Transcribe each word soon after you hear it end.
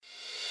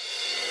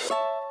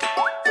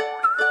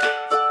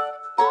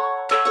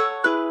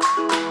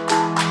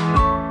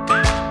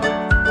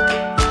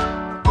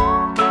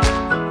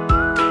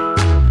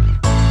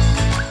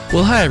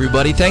hi,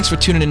 everybody. Thanks for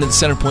tuning into the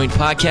Centerpoint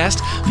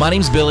Podcast. My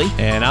name's Billy.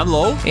 And I'm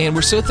Lowell. And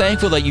we're so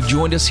thankful that you've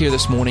joined us here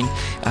this morning,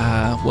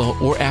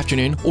 or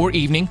afternoon, or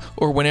evening,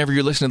 or whenever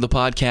you're listening to the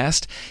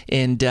podcast,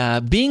 and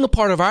being a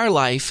part of our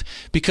life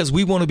because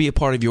we want to be a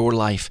part of your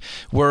life.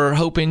 We're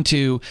hoping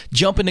to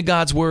jump into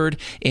God's Word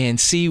and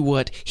see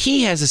what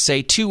He has to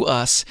say to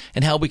us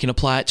and how we can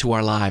apply it to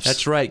our lives.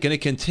 That's right. Going to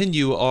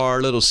continue our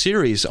little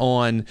series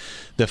on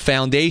the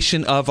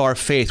foundation of our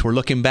faith. We're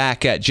looking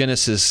back at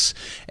Genesis,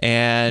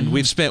 and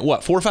we've spent,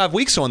 4 or 5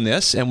 weeks on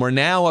this, and we're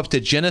now up to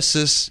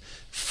Genesis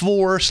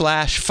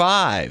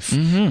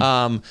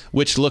 4/5,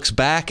 which looks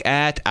back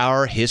at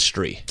our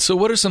history. So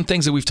what are some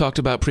things that we've talked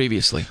about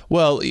previously?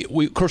 Well,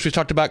 of course, we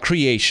talked about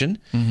creation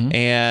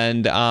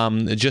and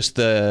just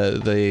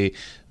the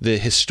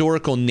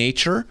historical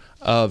nature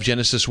of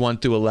Genesis 1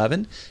 through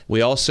 11.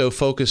 We also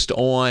focused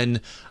on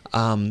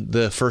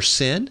the first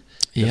sin,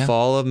 the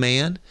fall of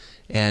man,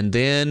 and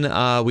then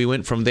we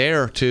went from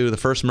there to the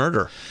first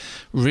murder.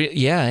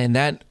 And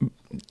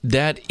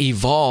that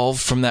evolved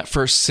from that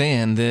first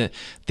sin, the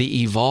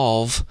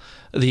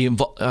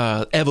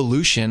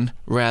evolution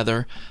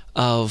rather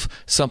of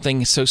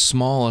something so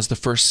small as the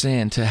first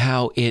sin to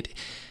how it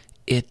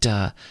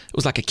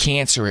was like a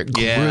cancer. It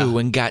grew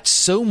and got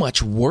so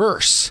much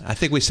worse. I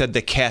think we said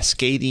the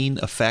cascading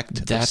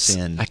effect of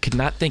sin. I could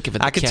not think of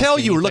it. I could tell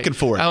you were looking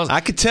for it. I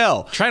could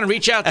tell. Trying to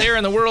reach out there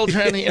in the world,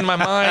 in my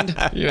mind,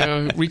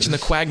 reaching the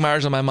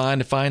quagmires of my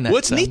mind to find that. Well,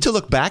 it's neat to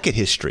look back at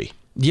history.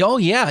 Oh,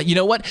 yeah. You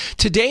know what?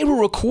 Today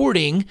we're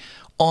recording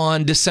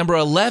on December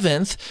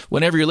 11th.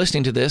 Whenever you're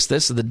listening to this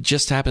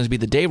just happens to be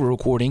the day we're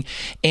recording.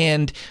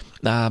 And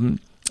in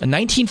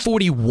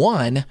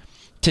 1941,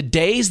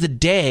 today's the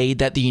day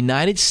that the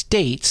United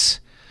States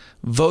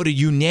voted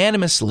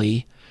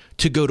unanimously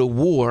to go to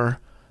war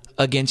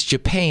against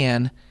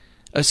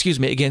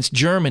against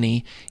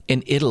Germany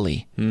and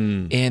Italy.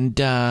 And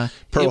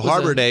Pearl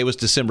Harbor Day was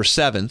December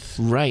 7th.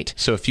 Right.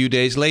 So a few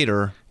days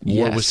later,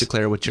 war was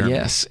declared with Germany.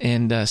 Yes,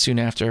 and soon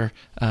after,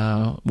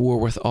 war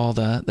with all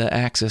the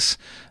Axis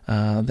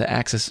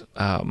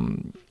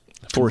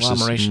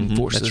conglomeration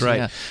forces. That's right.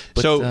 Yeah.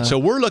 But, so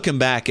we're looking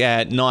back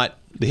at not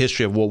the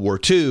history of World War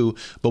II,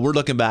 but we're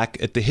looking back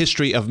at the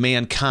history of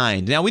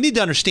mankind. Now, we need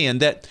to understand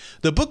that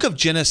the book of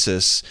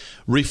Genesis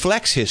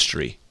reflects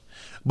history,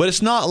 but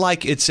it's not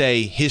like it's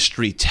a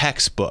history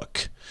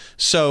textbook.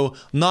 So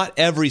not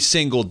every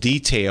single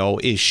detail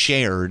is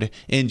shared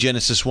in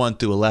Genesis 1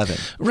 through 11.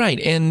 Right,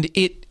 and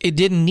it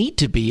didn't need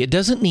to be. It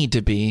doesn't need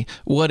to be.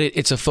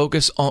 It's a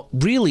focus on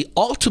really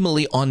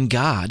ultimately on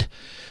God.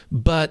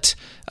 But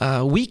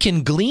we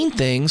can glean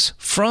things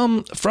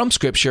from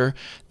Scripture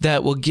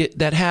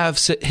that have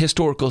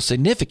historical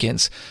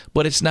significance,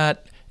 but it's not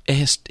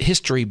a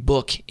history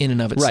book in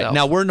and of itself. Right.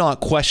 Now, we're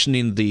not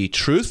questioning the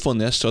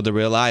truthfulness or the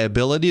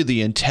reliability,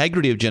 the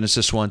integrity of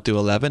Genesis 1 through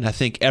 11. I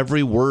think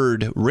every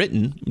word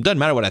written, it doesn't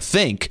matter what I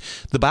think,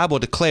 the Bible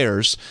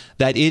declares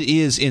that it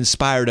is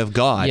inspired of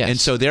God. Yes. And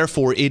so,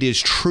 therefore, it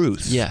is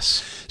truth.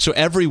 Yes. So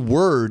every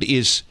word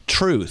is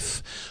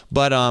truth.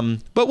 But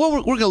what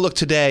we're going to look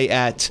today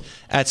at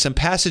some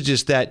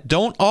passages that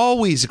don't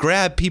always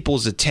grab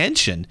people's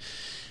attention.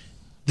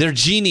 They're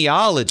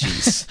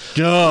genealogies.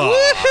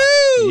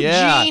 Woohoo!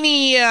 Yeah.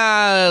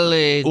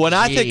 Genealogy. When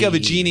I think of a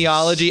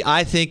genealogy,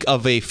 I think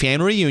of a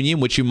family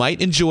reunion, which you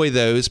might enjoy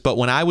those. But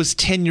when I was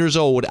 10 years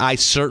old, I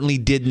certainly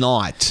did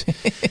not.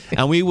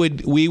 And we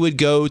would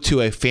go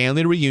to a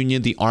family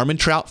reunion, the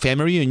Armentrout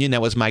family reunion.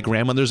 That was my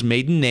grandmother's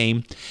maiden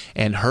name,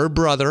 and her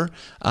brother.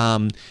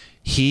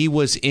 He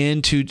was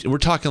we're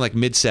talking like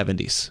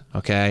mid-70s,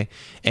 okay?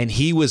 And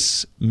he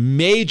was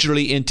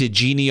majorly into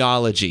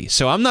genealogy.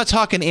 So I'm not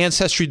talking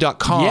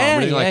Ancestry.com or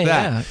anything like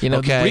that.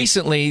 Yeah.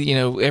 Recently,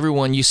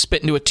 everyone, you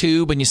spit into a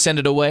tube and you send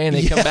it away and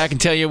they come back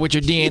and tell you what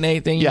your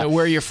DNA thing,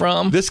 where you're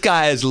from. This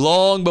guy is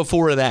long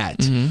before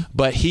that.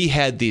 But he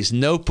had these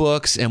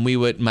notebooks, and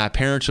my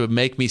parents would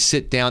make me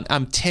sit down.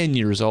 I'm 10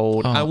 years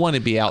old. I want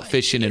to be out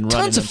fishing and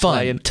running and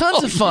playing.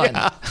 Tons of fun.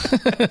 Yeah.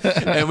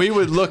 And we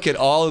would look at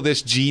all of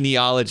this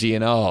genealogy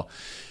and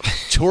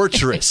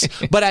torturous.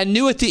 But I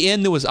knew at the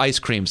end there was ice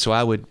cream, so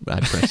I'd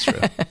press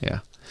through. Yeah.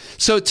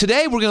 So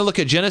today we're going to look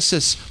at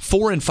Genesis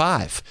 4 and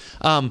 5,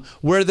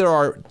 where there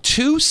are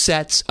two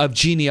sets of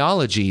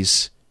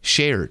genealogies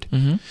shared.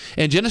 In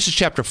Genesis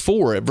chapter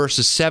 4, at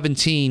verses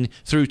 17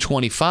 through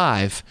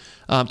 26,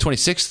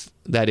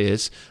 that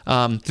is,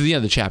 to the end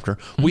of the chapter,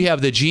 we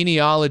have the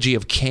genealogy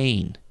of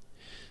Cain.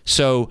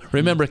 So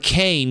remember,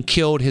 Cain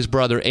killed his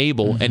brother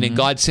Abel, and then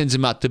God sends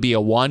him out to be a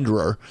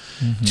wanderer,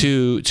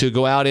 to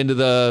go out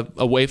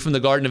away from the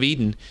Garden of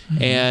Eden,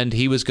 and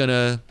he was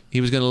gonna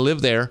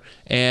live there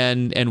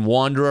and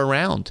wander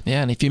around.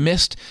 Yeah, and if you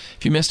missed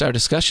our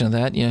discussion of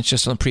that, it's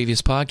just on the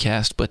previous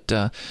podcast, but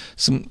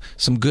some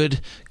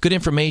good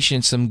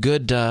information, some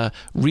good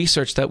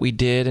research that we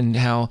did, and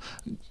how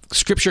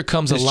Scripture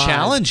comes alive. It's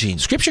challenging.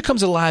 Scripture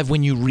comes alive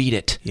when you read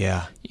it.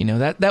 Yeah.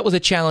 That was a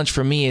challenge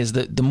for me, is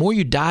that the more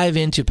you dive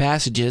into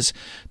passages,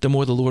 the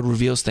more the Lord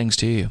reveals things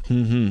to you.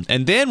 Mm-hmm.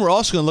 And then we're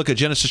also going to look at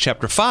Genesis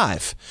chapter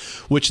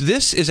 5, which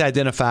this is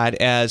identified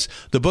as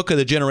the book of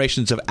the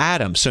generations of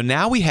Adam. So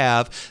now we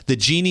have the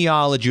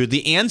genealogy or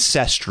the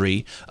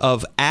ancestry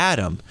of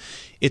Adam.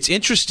 It's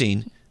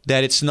interesting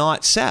that it's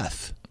not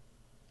Seth.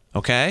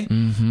 Okay?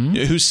 Mm-hmm.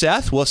 Who's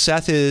Seth? Well,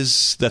 Seth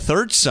is the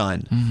third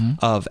son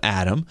of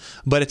Adam,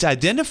 but it's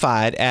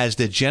identified as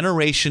the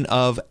generation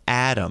of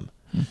Adam.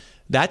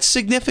 That's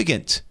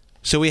significant.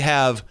 So we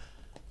have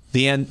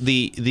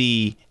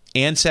the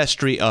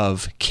ancestry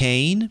of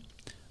Cain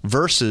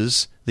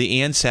versus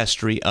the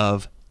ancestry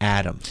of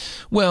Adam.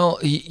 Well,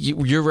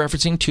 you're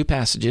referencing two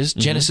passages,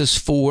 Genesis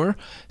 4,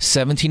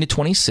 17 to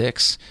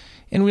 26,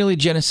 and really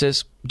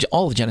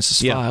all of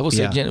Genesis 5. We'll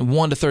say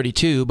 1 to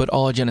 32, but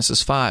all of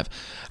Genesis 5.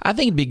 I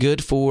think it'd be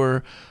good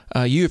for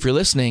you, if you're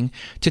listening,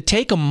 to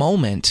take a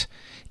moment,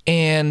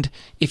 and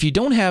if you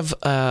don't have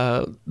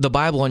the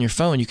Bible on your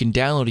phone, you can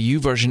download a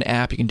YouVersion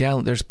app. You can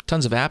download. There's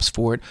tons of apps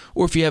for it.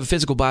 Or if you have a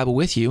physical Bible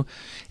with you,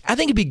 I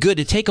think it'd be good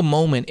to take a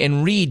moment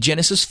and read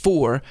Genesis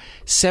 4,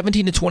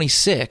 17 to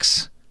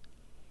 26,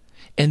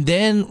 and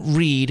then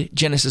read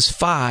Genesis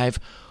 5,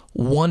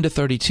 1 to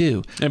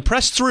 32. And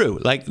press through.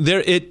 Like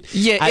you're going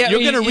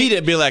to read it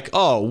and be like,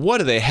 oh, what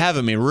do they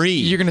having me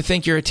read? You're going to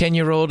think you're a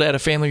 10-year-old at a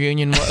family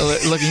reunion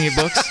looking at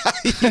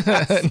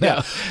books?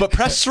 No. But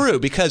press through,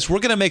 because we're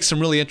going to make some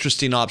really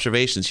interesting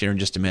observations here in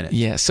just a minute.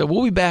 Yeah, so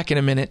we'll be back in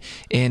a minute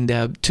and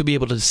to be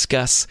able to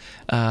discuss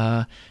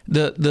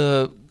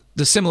the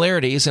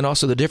similarities and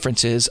also the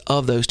differences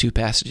of those two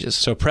passages.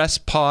 So press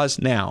pause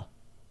now.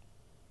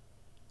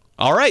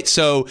 All right,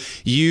 so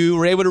you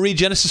were able to read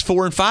Genesis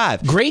 4 and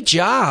 5. Great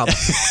job.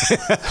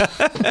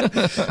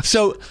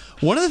 So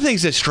one of the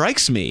things that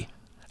strikes me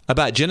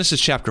about Genesis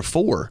chapter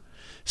 4,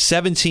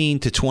 17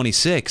 to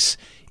 26,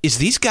 is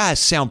these guys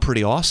sound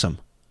pretty awesome.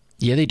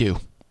 Yeah, they do.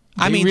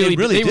 They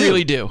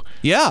really do.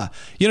 Yeah.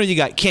 You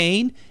got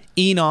Cain,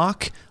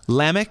 Enoch,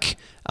 Lamech,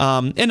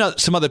 and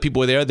some other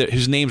people there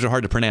whose names are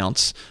hard to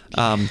pronounce.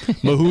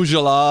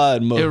 Mahujalah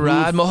and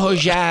Irad,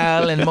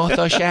 Mohojal, and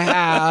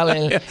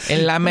Mothoshahal,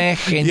 and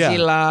Lamech, and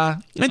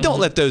Zillah. And don't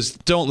let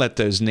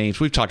those names,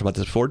 we've talked about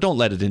this before, don't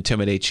let it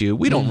intimidate you.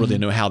 We don't really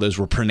know how those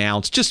were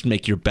pronounced. Just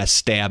make your best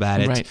stab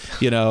at it. Right.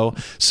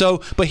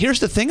 So, but here's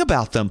the thing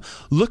about them.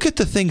 Look at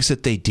the things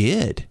that they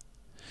did.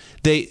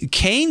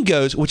 Cain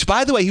goes, which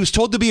by the way, he was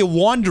told to be a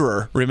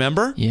wanderer,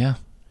 remember? Yeah.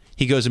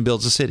 He goes and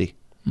builds a city.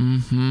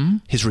 Mm-hmm.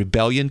 His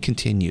rebellion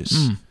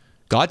continues.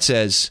 God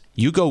says,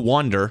 you go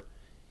wander.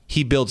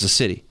 He builds a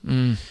city.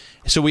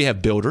 So we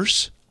have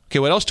builders. Okay,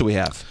 what else do we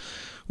have?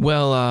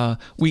 Well,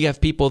 we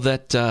have people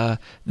that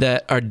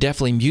are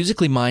definitely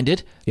musically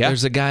minded. Yeah.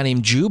 There's a guy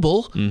named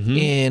Jubal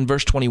in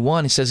verse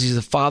 21. He says he's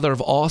the father of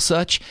all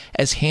such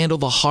as handle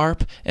the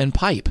harp and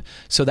pipe.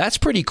 So that's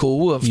pretty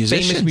cool. A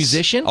famous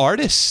musician.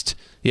 Artist.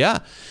 Yeah.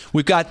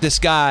 We've got this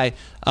guy,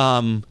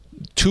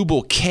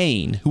 Tubal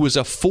Cain, who was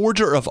a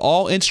forger of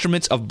all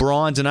instruments of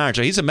bronze and iron.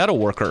 So he's a metal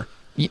worker.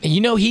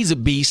 He's a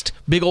beast.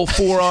 Big old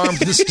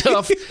forearms and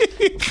stuff.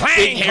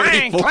 Clang,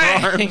 clang,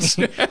 clang.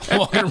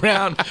 Walking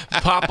around,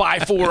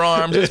 Popeye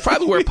forearms. It's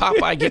probably where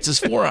Popeye gets his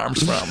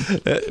forearms from.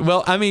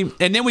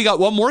 And then we got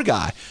one more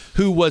guy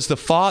who was the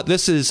father.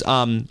 This is,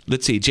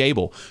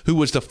 Jabal, who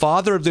was the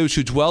father of those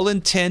who dwell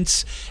in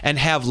tents and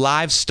have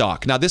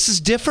livestock. Now, this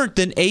is different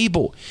than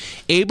Abel.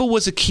 Abel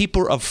was a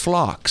keeper of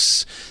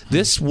flocks.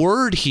 This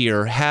word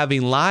here,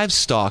 having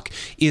livestock,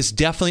 is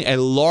definitely a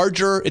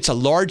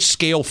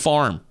large-scale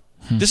farm.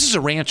 This is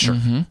a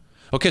rancher.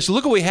 Okay, so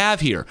look what we have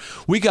here.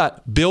 We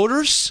got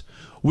builders,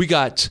 we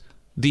got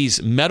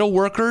these metal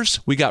workers,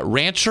 we got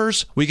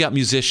ranchers, we got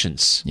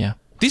musicians. Yeah.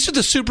 These are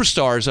the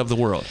superstars of the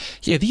world.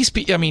 Yeah,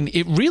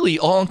 it really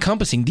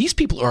all-encompassing. These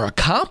people are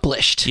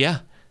accomplished. Yeah,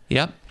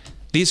 yep.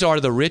 These are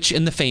the rich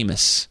and the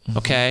famous,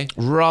 okay?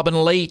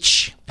 Robin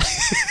Leach.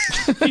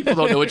 People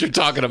don't know what you're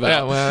talking about.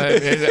 Yeah,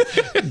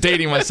 well,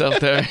 dating myself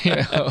there.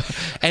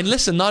 And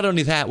listen, not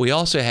only that, we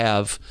also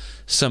have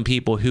some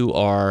people who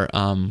are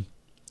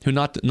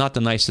not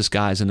the nicest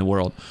guys in the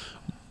world.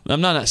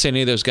 I'm not saying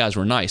any of those guys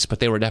were nice, but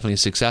they were definitely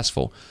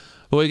successful.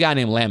 But we got a guy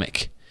named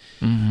Lamech.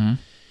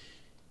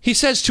 He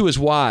says to his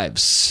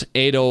wives,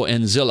 Adah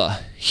and Zillah,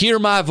 "Hear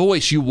my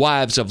voice, you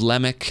wives of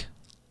Lamech.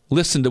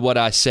 Listen to what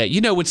I say."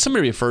 When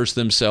somebody refers to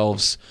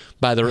themselves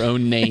by their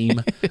own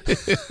name,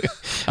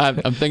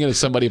 I'm thinking of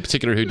somebody in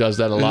particular who does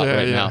that a lot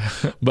now.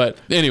 But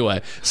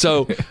anyway,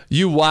 so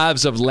you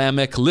wives of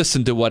Lamech,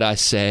 listen to what I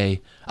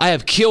say. I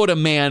have killed a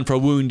man for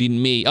wounding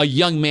me, a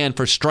young man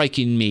for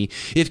striking me.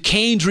 If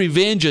Cain's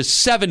revenge is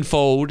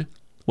sevenfold,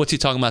 what's he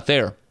talking about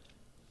there?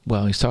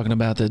 Well, he's talking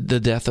about the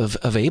death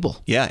of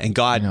Abel. Yeah, and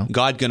God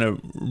going to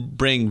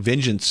bring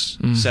vengeance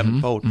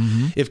sevenfold.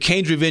 If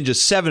Cain's revenge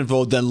is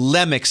sevenfold, then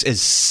Lamech's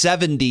is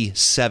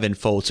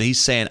 77-fold. So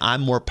he's saying,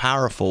 I'm more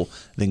powerful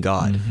than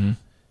God.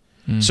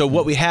 So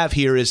what we have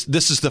here is,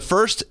 this is the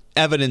first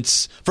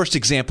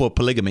example of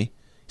polygamy.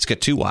 He's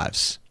got two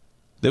wives.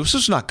 This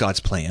was not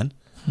God's plan.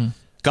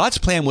 God's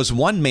plan was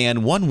one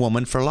man, one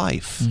woman for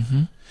life.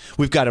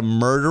 We've got a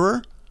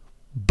murderer,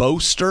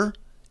 boaster,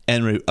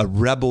 and a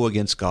rebel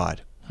against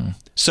God.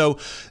 So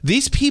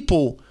these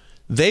people,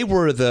 they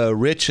were the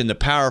rich and the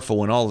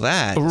powerful and all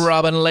that.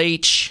 Robin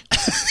Leach.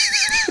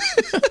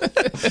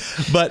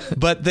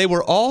 But they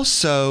were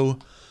also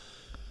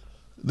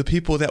the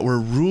people that were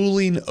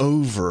ruling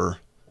over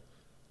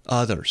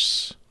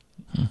others.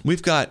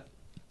 We've got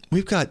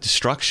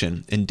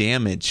destruction and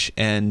damage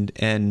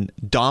and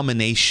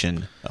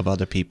domination of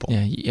other people.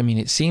 Yeah, I mean,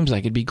 it seems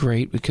like it'd be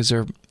great because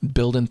they're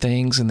building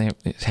things and they're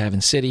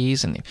having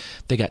cities and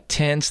they got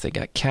tents, they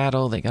got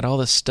cattle, they got all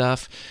this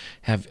stuff,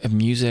 have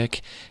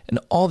music and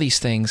all these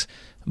things.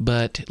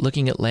 But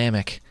looking at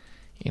Lamech,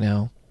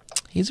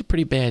 he's a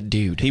pretty bad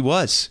dude. He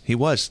was.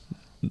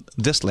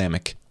 This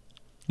Lamech.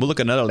 We'll look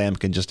at another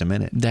Lamech in just a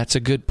minute. That's a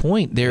good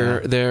point.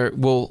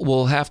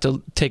 We'll have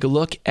to take a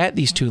look at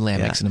these two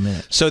Lamechs in a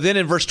minute. So then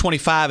in verse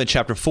 25 in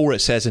chapter 4, it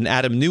says, "And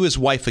Adam knew his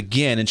wife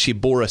again, and she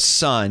bore a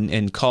son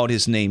and called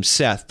his name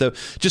Seth."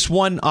 Just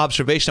one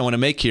observation I want to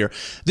make here.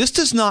 This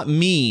does not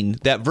mean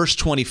that verse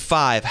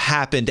 25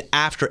 happened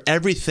after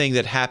everything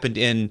that happened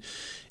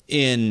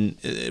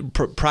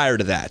prior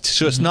to that.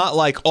 So it's not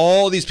like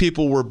all these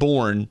people were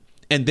born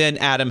and then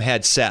Adam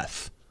had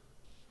Seth.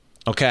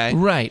 Okay?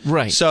 Right.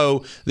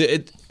 So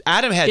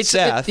Adam had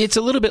Seth. It's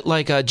a little bit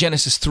like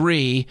Genesis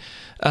 3.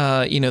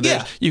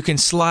 You can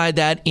slide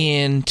that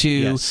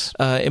into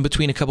in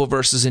between a couple of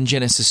verses in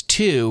Genesis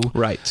 2.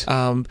 Right.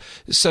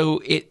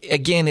 So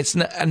it's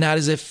not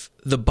as if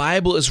the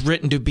Bible is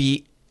written to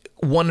be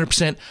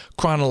 100%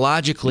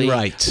 chronologically,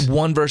 right,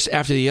 one verse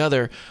after the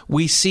other.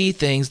 We see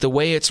things, the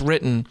way it's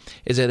written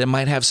is that it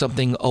might have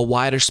something, a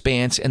wider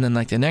span, and then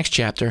like the next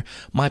chapter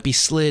might be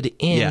slid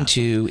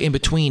into, in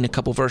between a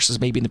couple verses,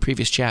 maybe in the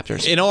previous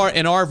chapters. In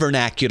our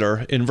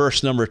vernacular, in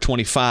verse number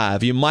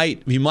 25, you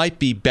might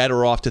be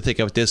better off to think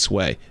of it this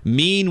way.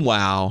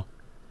 Meanwhile,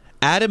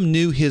 Adam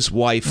knew his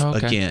wife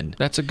again.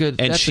 That's a good,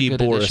 and she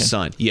bore addition. A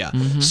son. Yeah.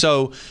 Mm-hmm.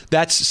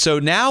 So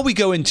now we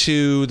go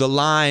into the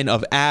line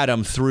of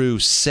Adam through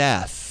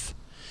Seth.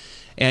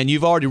 And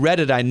you've already read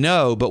it, I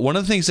know, but one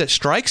of the things that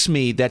strikes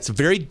me that's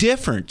very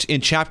different in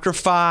chapter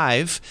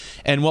 5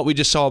 and what we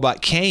just saw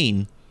about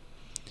Cain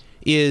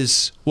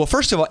is, well,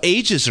 first of all,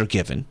 ages are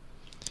given.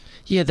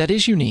 Yeah, that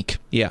is unique.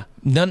 Yeah.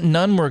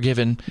 None were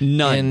given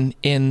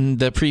in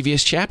the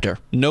previous chapter.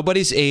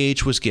 Nobody's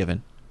age was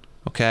given.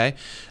 Okay,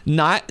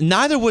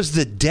 neither was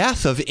the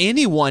death of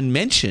anyone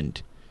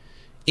mentioned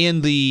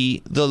in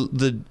the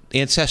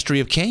ancestry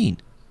of Cain.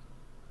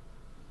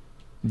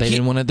 They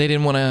didn't want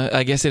to.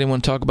 I guess they didn't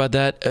want to talk about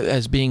that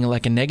as being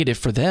like a negative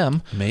for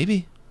them.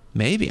 Maybe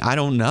I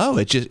don't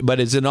know. But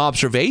it's an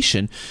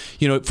observation.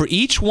 For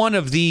each one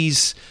of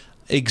these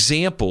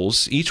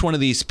examples, each one of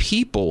these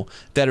people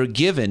that are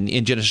given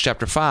in Genesis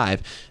chapter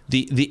 5,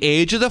 the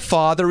age of the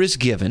father is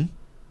given.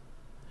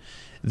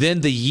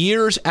 Then the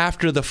years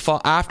after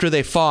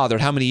they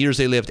fathered, how many years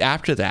they lived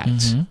after that,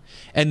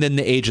 and then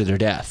the age of their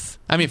death.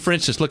 I mean, for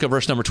instance, look at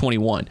verse number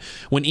 21.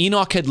 When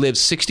Enoch had lived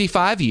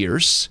 65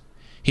 years,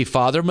 he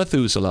fathered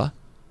Methuselah.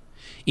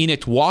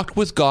 Enoch walked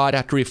with God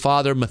after he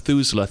fathered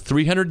Methuselah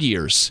 300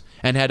 years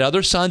and had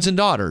other sons and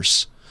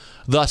daughters.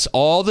 Thus,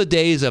 all the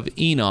days of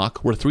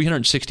Enoch were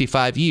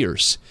 365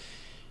 years.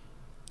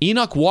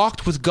 Enoch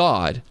walked with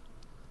God,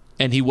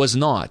 and he was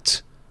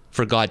not,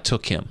 for God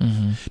took him.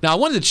 Mm-hmm. Now, I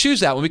wanted to choose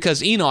that one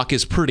because Enoch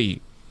is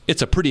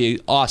it's a pretty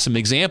awesome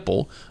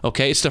example.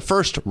 Okay, it's the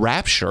first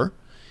rapture.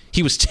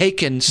 He was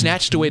taken,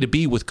 snatched away to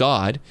be with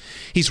God.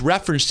 He's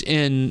referenced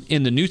in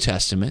the New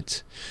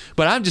Testament.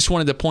 But I just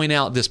wanted to point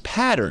out this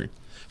pattern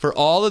for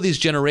all of these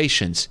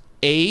generations.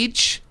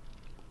 Age,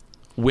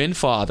 when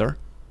father,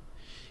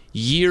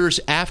 years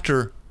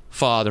after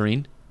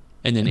fathering,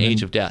 and then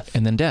age of death.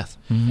 And then death.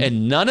 Mm-hmm.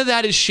 And none of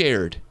that is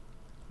shared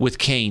with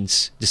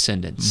Cain's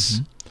descendants.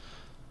 Mm-hmm.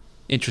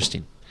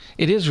 Interesting.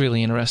 It is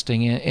really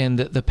interesting, and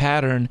the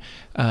pattern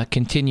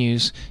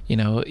continues.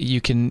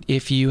 You can,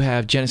 if you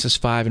have Genesis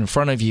 5 in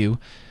front of you,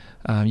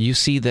 you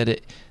see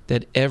that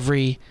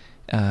every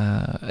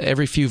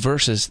few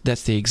verses,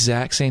 that's the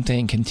exact same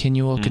thing,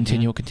 continual.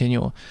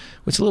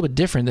 It's a little bit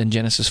different than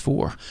Genesis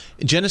 4.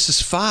 In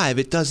Genesis 5,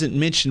 it doesn't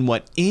mention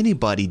what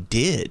anybody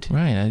did.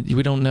 Right.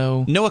 We don't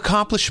know. No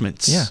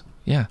accomplishments.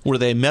 Yeah. Were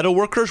they metal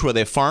workers? Were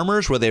they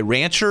farmers? Were they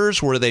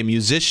ranchers? Were they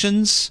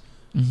musicians?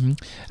 Mm-hmm.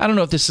 I don't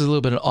know if this is a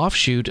little bit an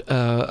offshoot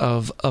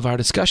of our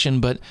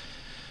discussion, but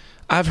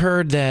I've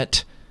heard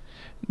that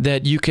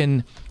you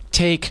can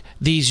take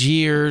these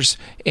years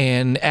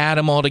and add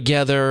them all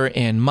together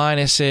and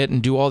minus it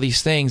and do all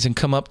these things and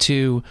come up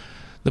to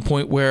the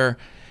point where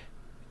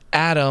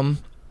Adam,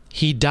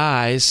 he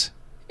dies,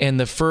 and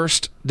the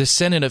first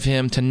descendant of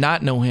him to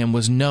not know him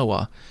was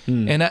Noah.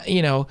 And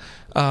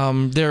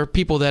there are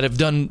people that have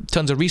done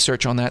tons of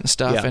research on that and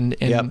stuff.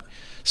 Yeah.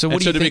 So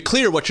to be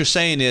clear, what you're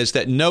saying is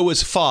that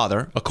Noah's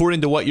father, according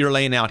to what you're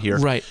laying out here,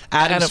 right?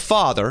 Noah's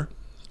father,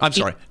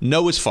 Enoch,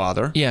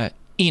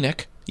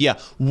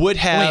 would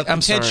have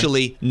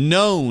potentially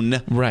known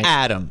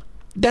Adam.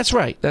 That's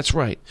right.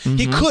 Mm-hmm.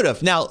 He could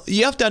have. Now,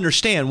 you have to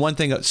understand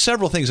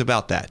several things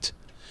about that.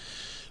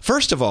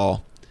 First of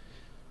all,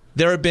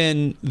 there have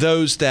been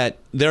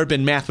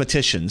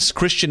mathematicians,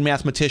 Christian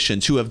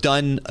mathematicians who have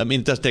done, I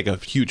mean, it doesn't take a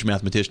huge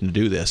mathematician to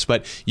do this,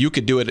 but you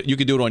could do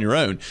it on your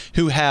own,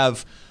 who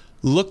have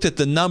looked at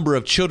the number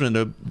of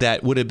children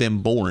that would have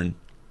been born.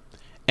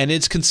 And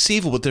it's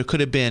conceivable that there could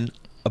have been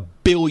 1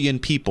 billion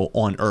people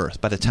on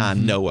earth by the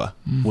time Noah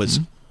was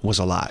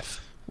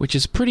alive. Which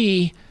is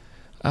pretty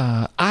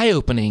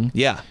eye-opening.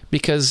 Yeah.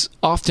 Because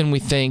often we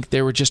think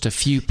there were just a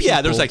few people.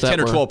 Yeah, there's like 10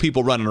 or 12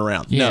 people running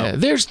around. Yeah, no.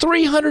 There's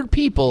 300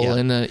 people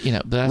in the,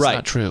 but that's right.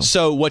 not true.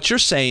 So what you're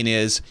saying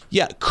is,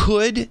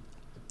 could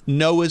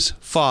Noah's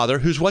father,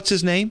 what's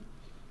his name?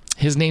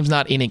 His name's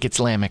not Enoch, it's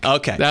Lamech.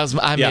 Okay.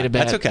 I made a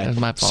bad. That's okay. That was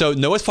my fault. So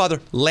Noah's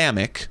father,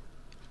 Lamech,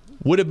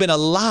 would have been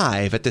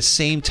alive at the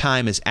same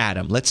time as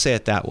Adam. Let's say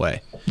it that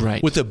way.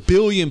 Right. With 1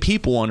 billion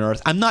people on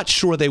earth, I'm not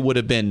sure they would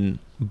have been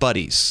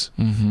buddies.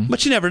 Mm-hmm.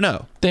 But you never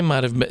know. They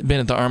might have been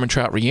at the Armin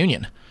Trout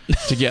reunion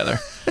together,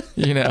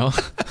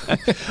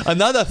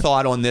 Another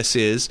thought on this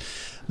is,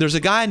 there's a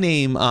guy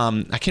named,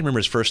 I can't remember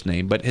his first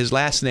name, but his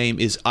last name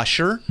is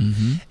Usher.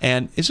 Mm-hmm.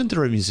 And isn't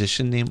there a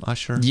musician named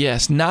Usher?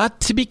 Yes, not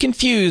to be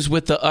confused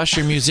with the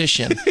Usher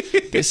musician.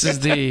 This is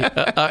the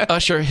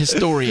Usher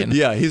historian.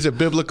 Yeah, he's a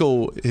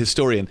biblical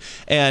historian.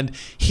 And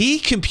he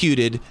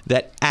computed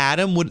that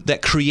that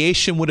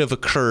creation would have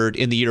occurred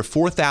in the year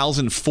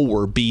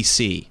 4004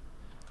 BC.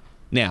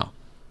 Now,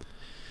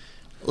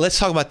 let's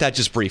talk about that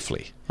just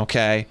briefly,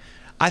 okay?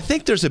 I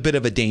think there's a bit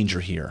of a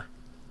danger here,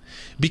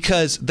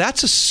 because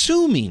that's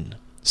assuming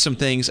some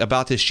things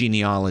about this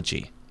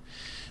genealogy.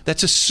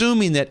 That's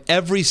assuming that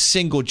every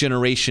single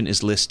generation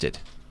is listed.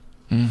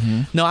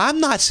 Mm-hmm. Now,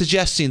 I'm not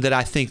suggesting that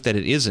I think that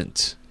it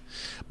isn't,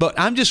 but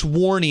I'm just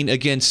warning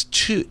against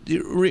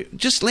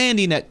just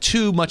landing at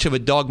too much of a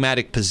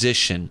dogmatic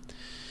position.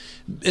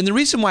 And the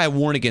reason why I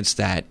warn against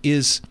that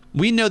is,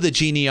 we know the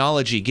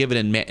genealogy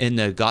given in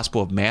the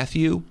Gospel of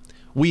Matthew.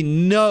 We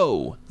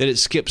know that it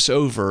skips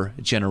over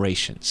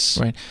generations.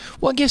 Right.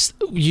 Well, I guess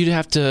you'd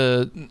have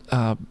to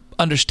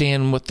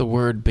understand what the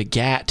word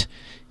begat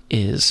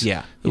is.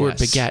 Yeah. The word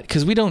begat,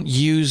 because we don't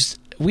use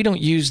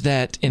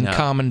that in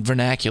common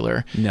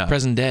vernacular,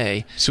 present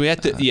day. So we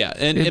have to,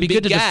 and it'd be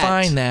good to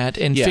define that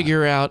and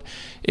figure out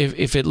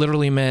if it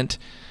literally meant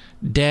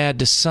dad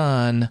to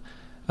son.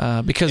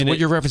 Because what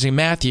you're referencing,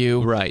 Matthew,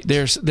 right?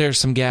 There's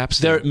some gaps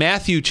there.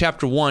 Matthew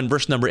chapter 1,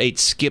 verse number 8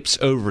 skips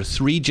over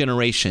 3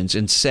 generations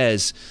and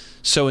says,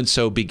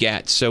 so-and-so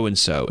begat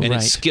so-and-so. And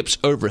it skips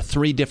over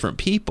 3 different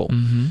people,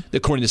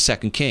 according to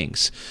 2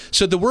 Kings.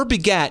 So the word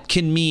begat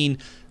can mean,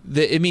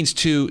 it means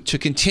to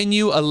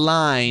continue a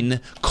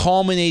line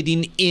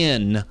culminating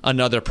in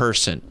another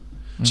person.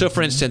 So,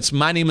 for instance,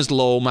 my name is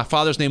Lowell, my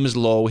father's name is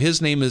Lowell,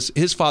 his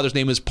father's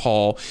name is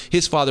Paul,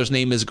 his father's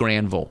name is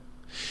Granville.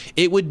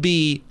 It would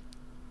be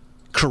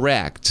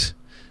correct,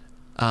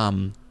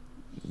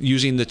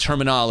 using the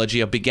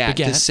terminology of begat,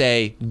 to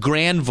say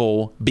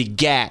Granville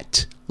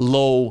begat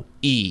Lowell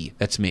E.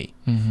 That's me.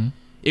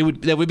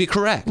 Mm-hmm. That would be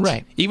correct,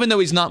 right? Even though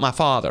he's not my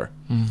father,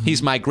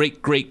 he's my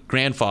great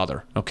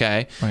grandfather.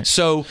 Okay, right.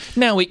 So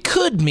now it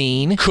could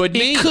mean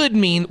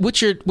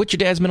what's your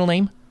dad's middle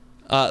name?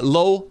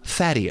 Lowell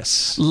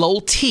Thaddeus.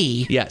 Lowell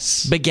T.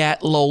 Yes.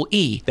 Begat Lowell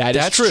E.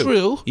 That's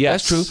true.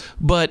 Yes. That's true.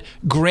 But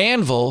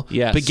Granville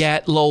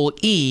begat Lowell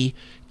E.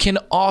 can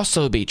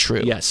also be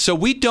true. Yes. So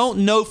we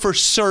don't know for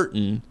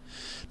certain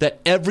that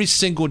every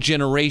single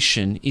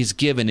generation is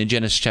given in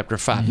Genesis chapter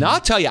 5. Now, I'll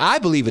tell you, I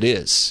believe it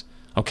is.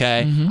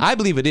 Okay? I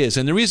believe it is.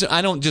 And the reason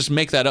I don't just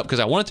make that up because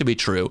I want it to be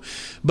true,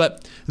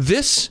 but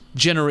this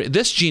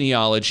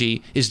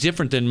genealogy is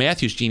different than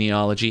Matthew's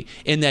genealogy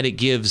in that it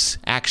gives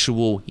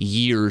actual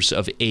years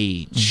of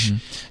age.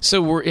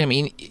 So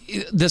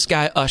this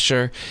guy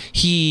Usher,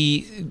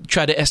 he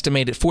tried to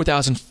estimate it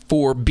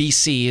 4004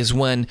 BC is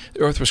when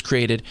the earth was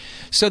created.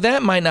 So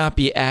that might not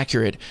be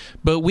accurate,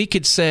 but we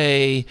could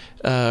say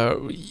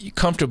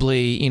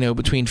comfortably,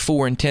 between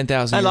 4 and 10,000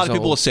 years old. A lot of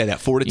people will say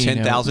that, 4 to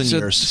 10,000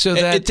 years. So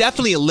that it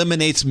definitely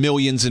eliminates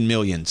millions and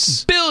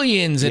millions.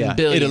 Billions and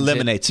billions. It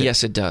eliminates it.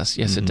 Yes, it does.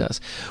 Yes, it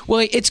does.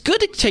 Well, it's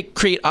good to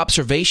create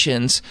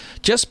observations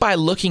just by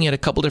looking at a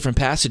couple different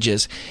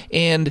passages.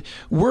 And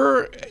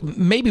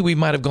maybe we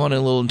might have gone in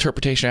a little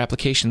interpretation or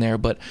application there,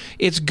 but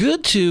it's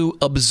good to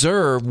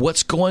observe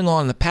what's going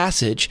on in the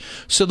passage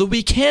so that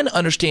we can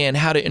understand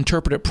how to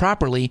interpret it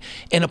properly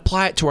and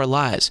apply it to our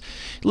lives.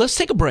 Let's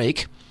take a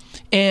break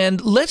and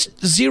let's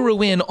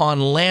zero in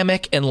on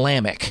Lamech and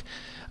Lamech.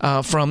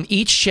 From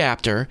each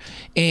chapter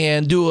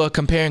and do a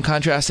compare and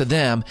contrast to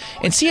them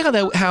and see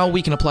how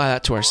we can apply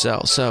that to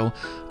ourselves. So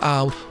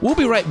we'll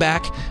be right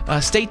back.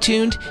 Stay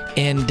tuned,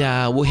 and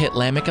we'll hit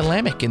Lamech and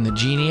Lamech in the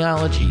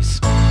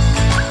genealogies.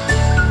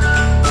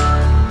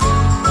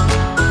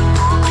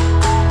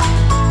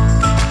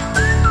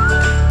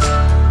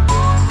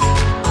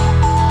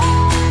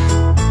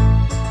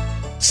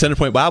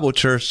 Centerpoint Bible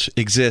Church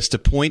exists to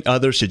point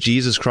others to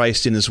Jesus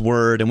Christ in His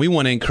Word, and we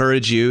want to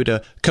encourage you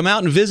to come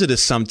out and visit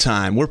us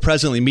sometime. We're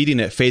presently meeting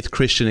at Faith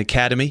Christian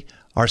Academy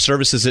Our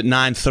service is at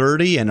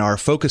 9:30, and our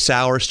focus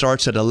hour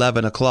starts at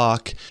 11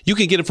 o'clock. You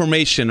can get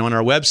information on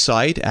our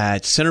website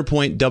at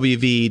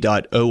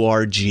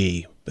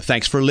centerpointwv.org.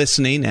 Thanks for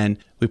listening, and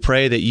we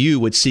pray that you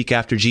would seek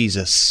after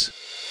Jesus.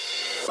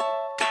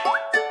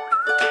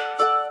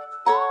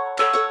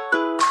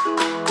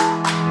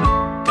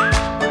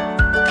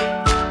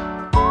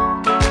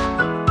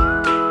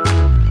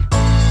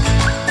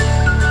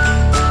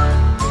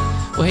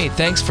 Well, hey,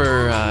 thanks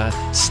for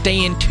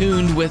staying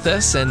tuned with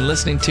us and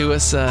listening to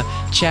us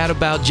chat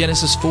about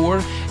Genesis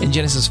 4 and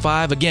Genesis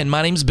 5. Again,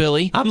 my name's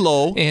Billy. I'm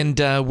Lowell. And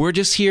we're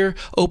just here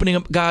opening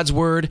up God's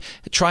Word,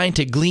 trying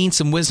to glean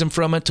some wisdom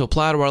from it to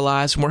apply to our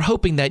lives. And we're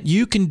hoping that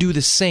you can do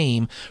the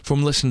same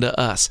from listening to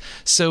us.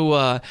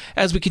 So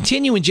as we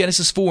continue in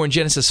Genesis 4 and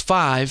Genesis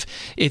 5,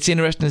 it's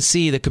interesting to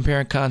see the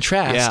compare and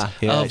contrast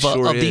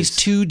of these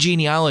two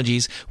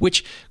genealogies,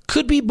 which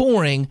could be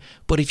boring,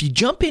 but if you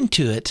jump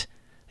into it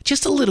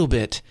just a little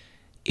bit,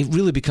 it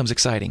really becomes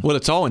exciting. Well,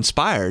 it's all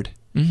inspired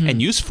and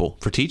useful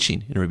for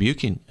teaching and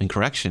rebuking and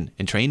correction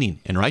and training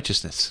and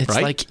righteousness.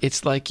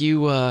 It's like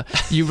you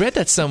read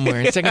that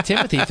somewhere in 2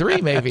 Timothy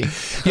 3, maybe.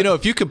 You know,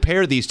 if you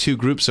compare these two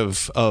groups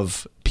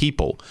of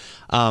people,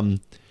 I'll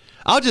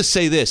just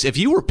say this: if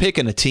you were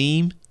picking a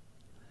team,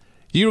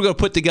 you were going to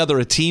put together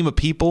a team of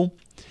people,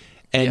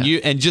 and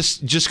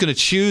just going to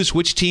choose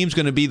which team's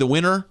going to be the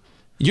winner.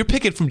 You're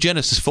picking from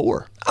Genesis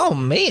 4. Oh,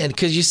 man,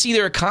 because you see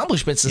their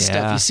accomplishments and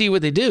stuff. You see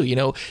what they do. You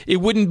know, it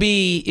wouldn't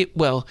be,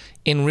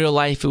 in real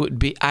life, it would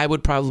be, I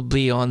would probably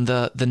be on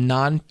the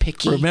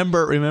non-picky.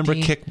 Remember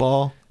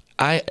kickball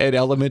at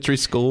elementary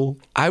school?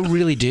 I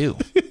really do.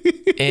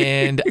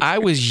 And I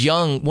was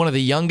young, one of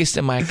the youngest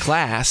in my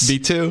class. Me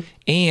too.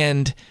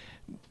 And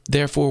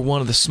therefore one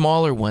of the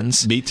smaller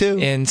ones. Me too.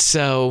 And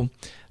so...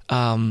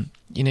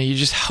 you're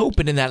just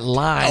hoping in that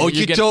line. Oh,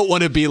 you don't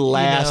want to be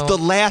last. The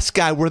last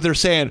guy where they're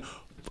saying,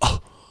 oh,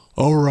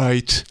 all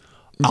right,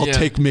 I'll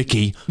take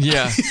Mickey.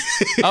 Yeah.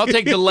 I'll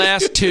take the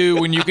last two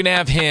when you can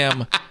have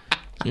him.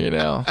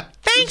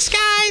 Thanks,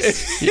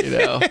 guys.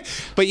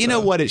 But you know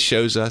what? It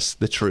shows us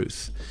the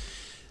truth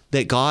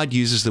that God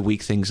uses the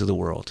weak things of the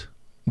world.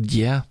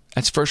 Yeah.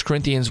 That's 1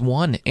 Corinthians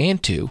 1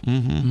 and 2.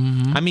 Mm-hmm.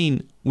 Mm-hmm. I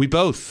mean, we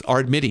both are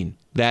admitting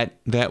that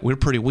we're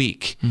pretty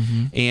weak.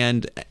 Mm-hmm.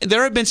 And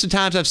there have been some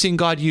times I've seen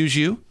God use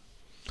you.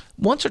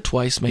 Once or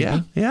twice,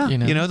 maybe. Yeah.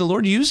 The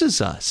Lord uses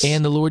us.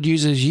 And the Lord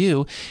uses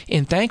you,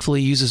 and thankfully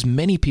uses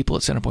many people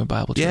at Centerpoint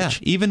Bible Church.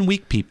 Yeah, even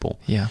weak people.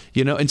 Yeah.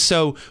 And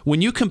so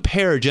when you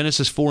compare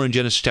Genesis 4 and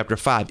Genesis chapter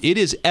 5, it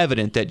is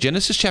evident that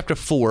Genesis chapter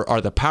 4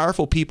 are the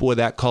powerful people of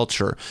that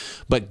culture,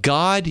 but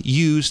God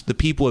used the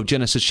people of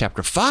Genesis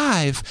chapter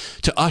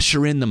 5 to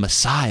usher in the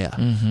Messiah.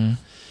 Mm-hmm.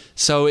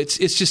 So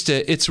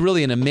it's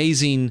really an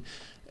amazing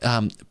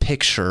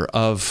picture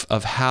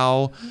of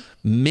how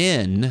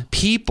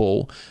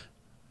people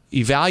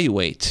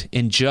evaluate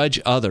and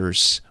judge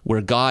others where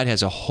God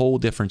has a whole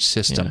different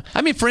system. Yeah.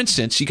 I mean, for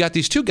instance, you got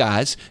these two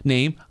guys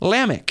named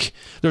Lamech.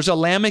 There's a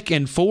Lamech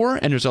in 4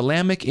 and there's a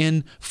Lamech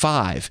in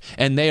 5,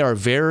 and they are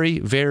very,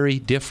 very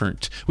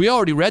different. We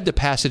already read the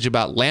passage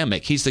about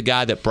Lamech. He's the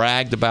guy that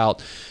bragged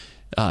about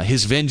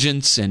his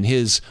vengeance and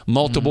his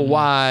multiple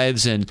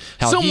wives and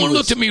how someone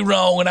looked at me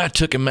wrong and I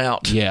took him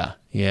out. Yeah,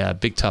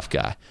 big tough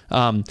guy.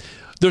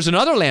 There's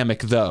another Lamech,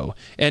 though,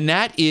 and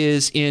that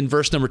is in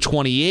verse number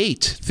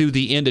 28 through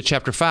the end of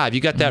chapter 5. You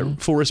got that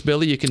for us,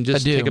 Billy? You can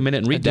just take a minute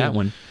and read that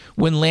one.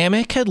 When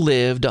Lamech had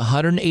lived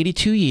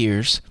 182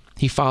 years,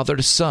 he fathered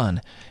a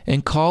son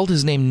and called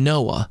his name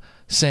Noah,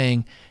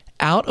 saying,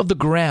 "Out of the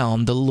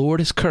ground the Lord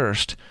has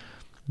cursed.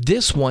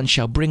 This one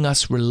shall bring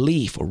us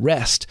relief or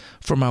rest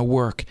from our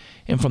work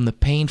and from the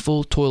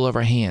painful toil of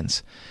our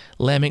hands."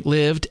 Lamech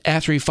lived,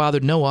 after he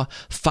fathered Noah,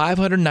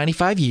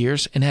 595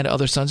 years and had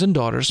other sons and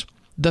daughters.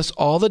 Thus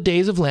all the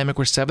days of Lamech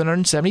were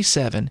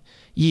 777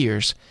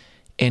 years,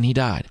 and he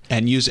died.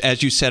 And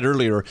as you said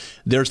earlier,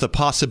 there's the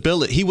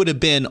possibility he would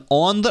have been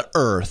on the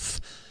earth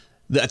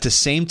at the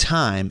same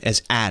time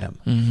as Adam.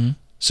 Mm-hmm.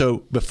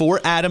 So before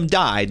Adam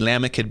died,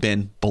 Lamech had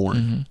been born.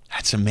 Mm-hmm.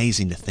 That's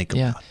amazing to think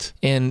about.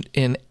 And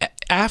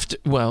after,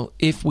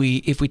 if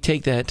we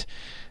take that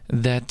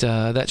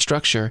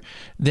structure,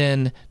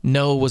 then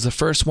Noah was the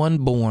first one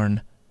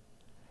born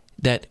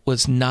that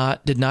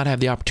did not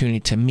have the opportunity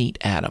to meet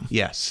Adam.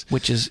 Yes.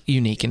 Which is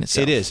unique in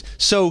itself. It is.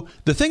 So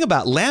the thing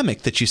about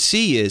Lamech that you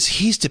see is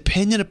he's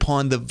dependent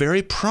upon the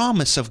very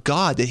promise of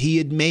God that he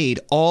had made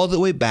all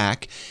the way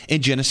back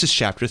in Genesis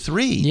chapter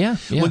 3. Yeah.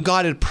 When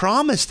God had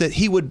promised that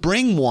he would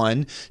bring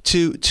one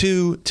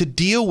to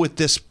deal with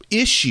this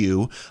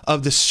issue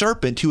of the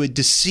serpent who had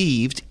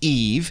deceived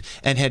Eve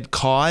and had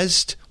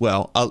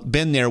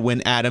been there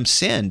when Adam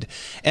sinned.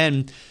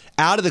 And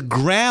out of the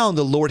ground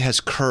the Lord has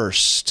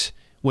cursed.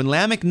 When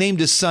Lamech named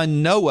his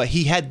son Noah,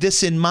 he had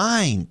this in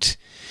mind.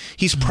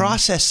 He's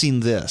processing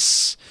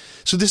this.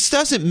 So this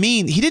doesn't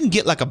mean he didn't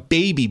get like a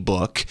baby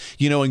book,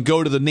 and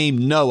go to the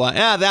name Noah.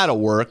 That'll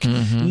work.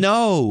 Mm-hmm.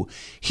 No,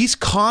 he's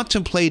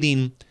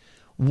contemplating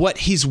what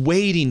he's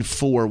waiting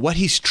for, what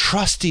he's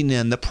trusting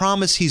in, the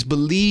promise he's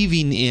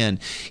believing in.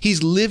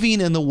 He's living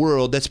in the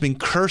world that's been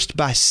cursed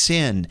by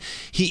sin.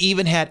 He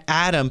even had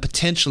Adam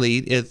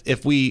potentially,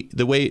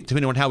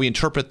 depending on how we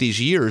interpret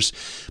these years,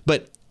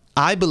 but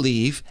I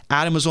believe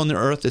Adam was on the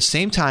earth the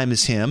same time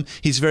as him.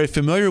 He's very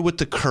familiar with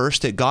the curse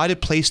that God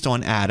had placed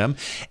on Adam,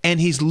 and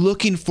he's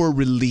looking for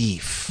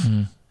relief.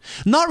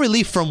 Not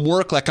relief from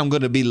work, like I'm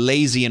going to be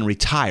lazy and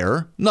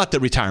retire. Not that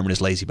retirement is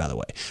lazy, by the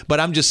way. But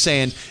I'm just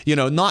saying,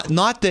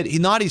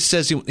 he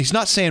says he's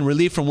not saying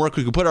relief from work.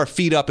 We can put our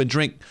feet up and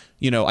drink,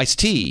 iced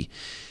tea.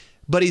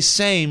 But he's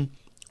saying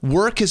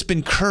work has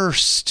been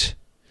cursed.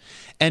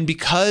 And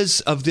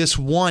because of this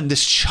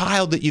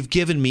child that you've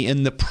given me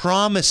and the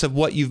promise of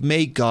what you've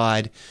made,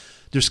 God,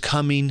 there's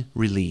coming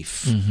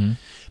relief. Mm-hmm.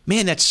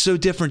 Man, that's so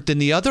different than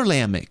the other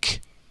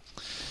Lamech.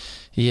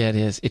 Yeah, it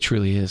is. It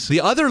truly is.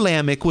 The other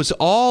Lamech was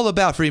all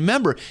about,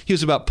 remember, he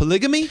was about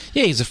polygamy.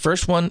 Yeah, he's the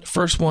first one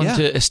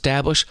to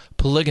establish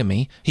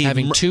polygamy,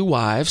 having two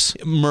wives.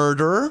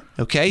 Murder,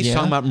 okay? He's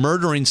talking about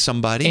murdering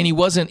somebody. And he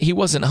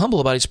wasn't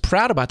humble about it. He's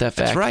proud about that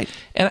fact. That's right.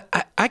 And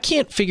I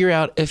can't figure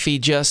out if he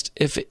just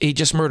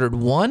murdered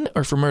one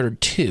or if he murdered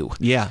two.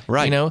 Yeah,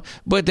 right.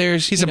 But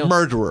he's a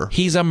murderer.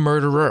 He's a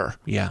murderer.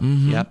 Yeah,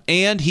 yeah.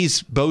 And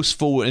he's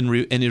boastful and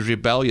is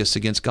rebellious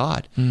against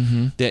God.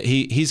 Mm-hmm. That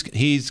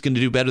he's going to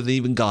do better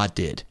than even God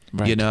did.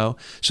 Right.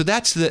 So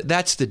that's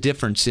the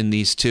difference in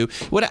these two.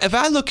 When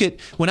I look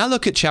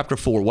at chapter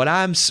 4, what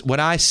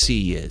I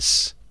see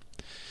is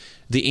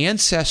the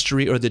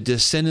ancestry or the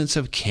descendants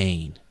of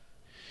Cain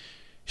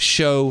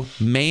show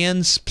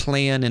man's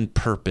plan and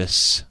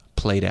purpose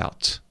played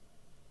out.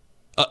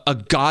 A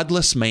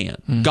godless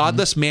man,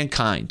 godless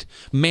mankind,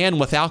 man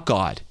without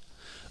God,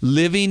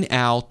 living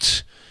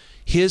out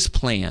his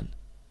plan,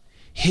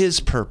 his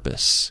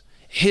purpose,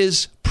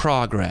 his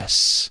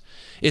progress.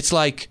 It's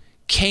like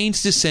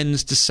Cain's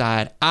descendants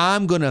decide,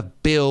 I'm going to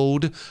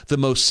build the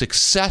most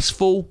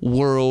successful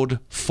world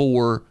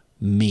for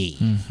me.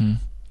 Mm-hmm. I'm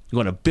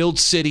going to build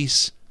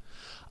cities.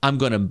 I'm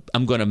going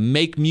to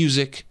make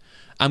music.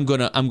 I'm going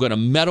to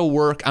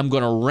metalwork. I'm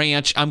going to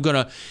ranch.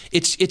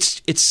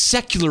 It's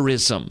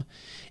secularism.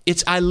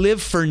 It's I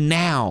live for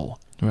now.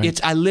 Right.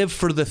 It's I live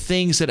for the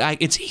things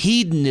it's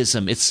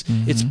hedonism. It's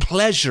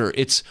pleasure.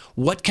 It's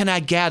what can I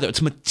gather?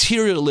 It's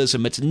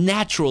materialism. It's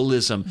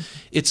naturalism.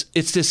 It's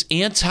this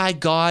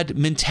anti-God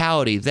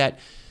mentality that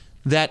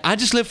I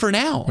just live for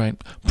now.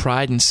 Right.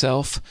 Pride in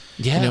self.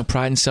 Yeah.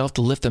 Pride in self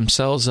to lift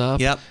themselves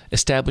up. Yep.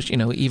 Establish,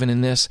 even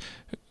in this,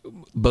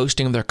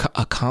 boasting of their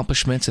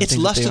accomplishments and it's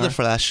things lust of the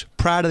flesh,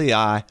 pride of the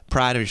eye,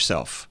 pride of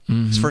yourself.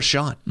 Mm-hmm. It's 1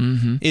 John.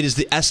 Mm-hmm. It is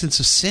the essence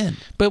of sin.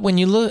 But when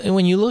you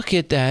look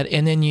at that,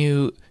 and then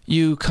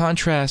you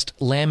contrast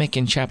Lamech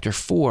in chapter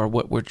 4,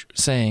 what we're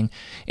saying,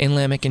 and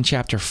Lamech in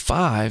chapter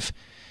 5,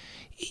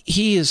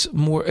 he is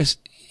more,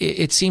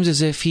 it seems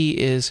as if he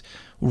is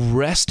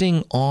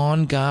resting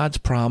on God's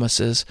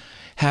promises,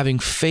 having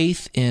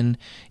faith in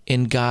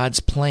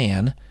God's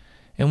plan,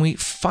 and we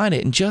find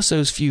it in just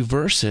those few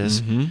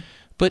verses. Mm-hmm.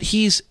 But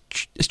he's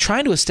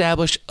trying to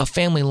establish a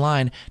family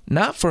line,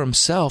 not for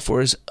himself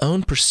or his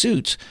own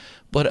pursuits,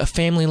 but a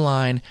family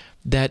line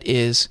that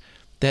is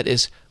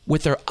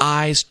with their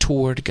eyes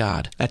toward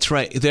God. That's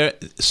right.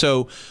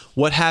 So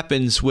what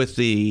happens with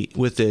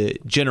the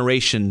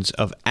generations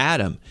of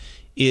Adam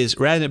is,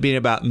 rather than being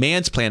about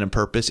man's plan and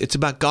purpose, it's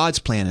about God's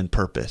plan and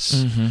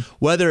purpose.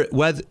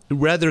 Mm-hmm.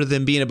 Rather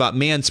than being about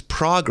man's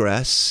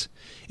progress,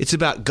 it's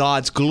about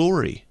God's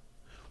glory.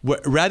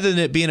 Rather than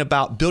it being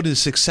about building a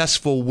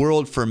successful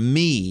world for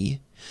me,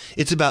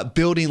 it's about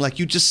building, like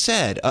you just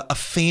said, a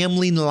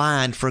family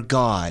line for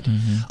God.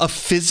 Mm-hmm. A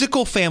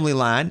physical family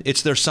line,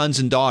 it's their sons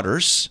and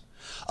daughters.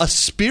 A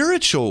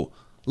spiritual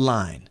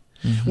line.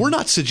 Mm-hmm. We're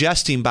not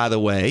suggesting, by the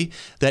way,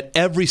 that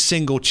every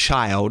single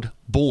child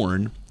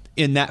born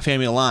in that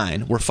family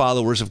line were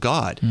followers of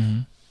God.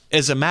 Mm-hmm.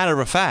 As a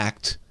matter of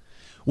fact,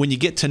 when you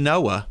get to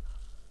Noah,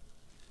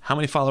 how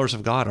many followers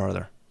of God are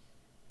there?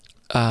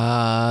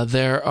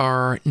 There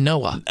are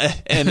Noah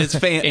and his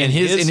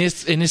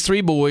and his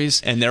 3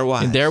 boys and their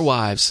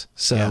wives.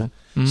 So, yeah.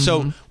 Mm-hmm.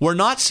 So we're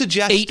not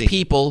suggesting 8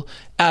 people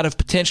out of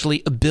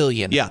potentially 1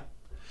 billion. Yeah,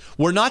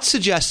 we're not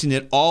suggesting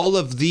that all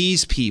of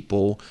these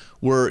people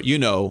were,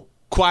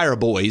 choir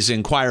boys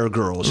and choir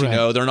girls.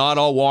 Right. They're not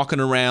all walking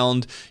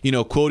around,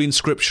 quoting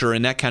scripture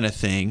and that kind of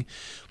thing.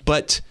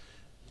 But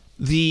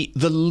the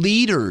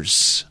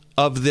leaders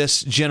of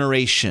this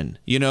generation,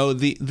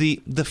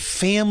 the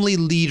family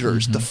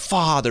leaders, mm-hmm. the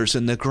fathers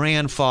and the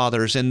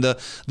grandfathers and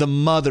the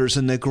mothers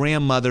and the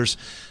grandmothers,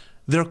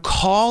 they're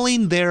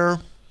calling their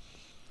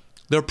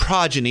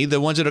progeny, the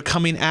ones that are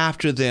coming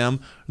after them,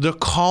 they're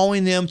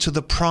calling them to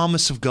the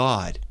promise of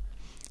God.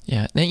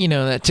 Yeah,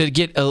 that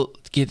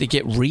to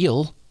get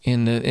real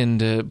and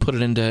to put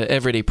it into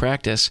everyday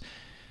practice.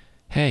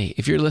 Hey,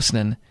 if you're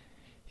listening,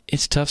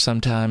 it's tough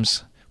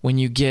sometimes when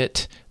you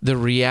get the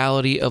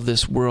reality of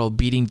this world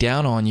beating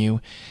down on you,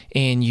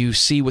 and you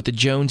see what the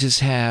Joneses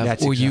have,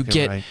 That's or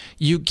exactly right.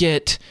 you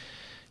get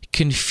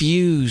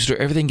confused, or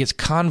everything gets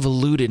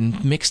convoluted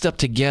and mixed up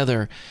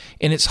together,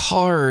 and it's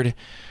hard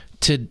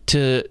to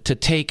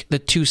take the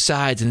two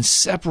sides and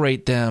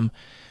separate them,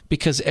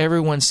 because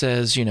everyone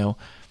says,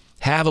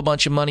 have a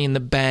bunch of money in the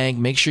bank,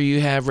 make sure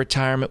you have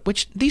retirement,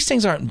 which these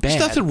things aren't bad.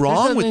 There's nothing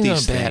wrong with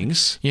these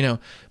things.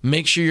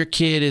 Make sure your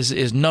kid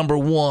is number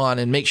one,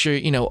 and make sure,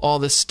 all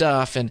this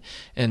stuff, and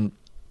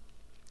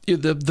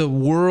the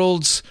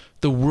world's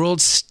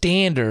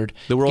standard,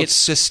 the world's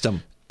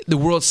system,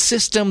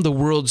 the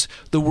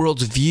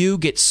world's view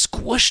gets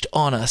squished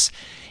on us.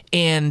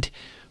 And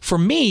for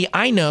me,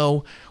 I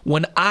know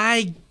when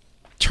I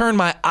turn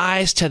my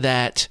eyes to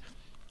that,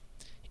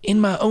 in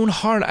my own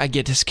heart, I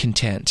get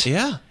discontent.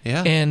 Yeah.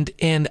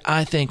 And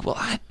I think, well,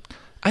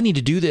 I need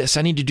to do this,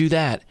 I need to do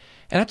that,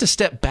 and I have to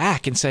step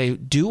back and say,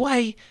 do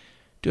I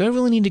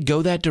really need to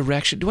go that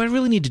direction? Do I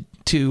really need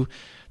to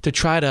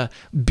try to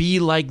be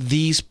like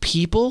these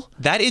people?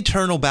 That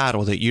internal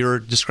battle that you're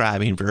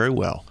describing very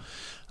well.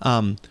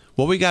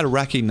 What we got to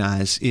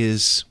recognize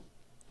is,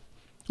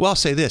 well, I'll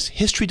say this: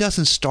 history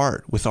doesn't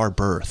start with our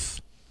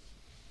birth.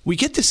 We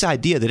get this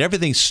idea that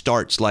everything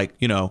starts like,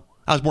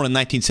 I was born in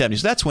 1970,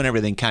 so that's when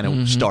everything kind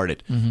of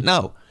started. Mm-hmm.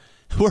 No,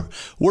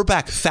 we're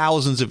back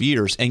thousands of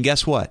years, and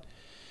guess what?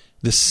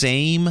 The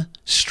same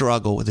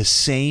struggle, the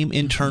same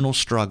internal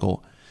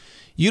struggle.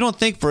 You don't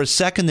think for a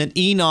second that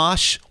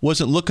Enosh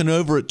wasn't looking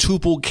over at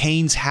Tubal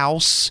Cain's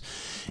house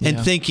and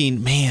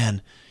thinking,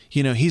 man,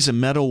 he's a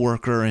metal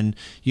worker, and,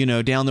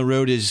 down the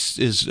road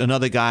is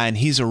another guy, and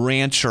he's a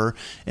rancher,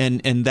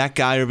 and that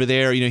guy over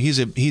there, he's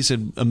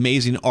an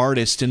amazing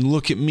artist, and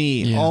look at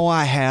me. Yeah. All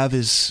I have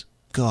is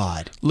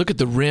God. Look at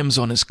the rims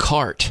on his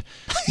cart.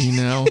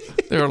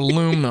 They're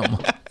aluminum.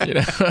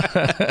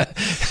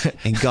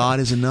 And God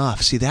is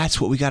enough. See,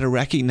 that's what we got to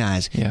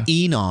recognize. Yeah.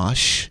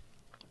 Enosh,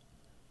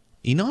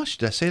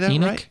 did I say that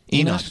right?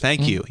 Enoch.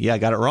 Thank you. Yeah, I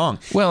got it wrong.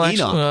 Well,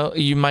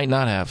 actually, you might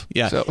not have.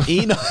 Yeah. So.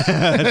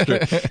 That's true.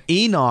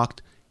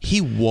 Enoch, he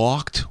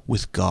walked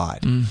with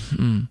God.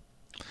 Mm-hmm.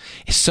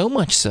 So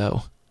much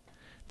so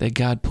that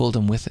God pulled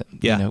him with it.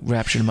 Yeah.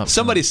 Raptured him up.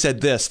 Somebody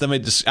said this.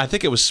 I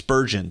think it was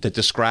Spurgeon that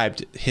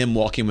described him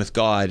walking with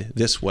God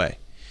this way.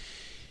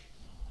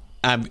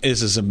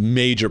 This is a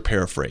major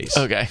paraphrase.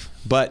 Okay.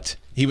 But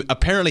he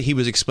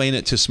was explaining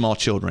it to small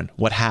children,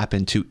 what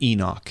happened to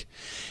Enoch.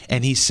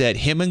 And he said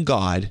him and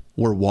God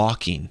were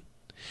walking.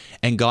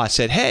 And God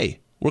said, hey,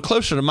 we're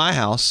closer to my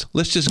house.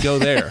 Let's just go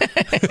there.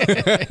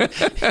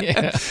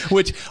 Yeah.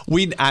 Which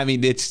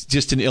it's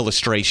just an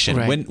illustration.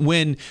 Right.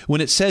 When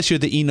it says here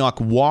that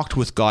Enoch walked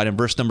with God in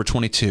verse number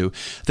 22,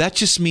 that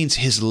just means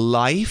his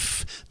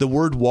life. The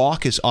word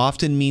walk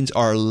often means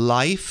our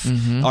life,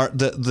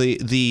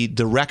 the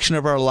direction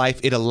of our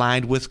life. It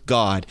aligned with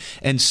God.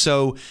 And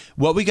so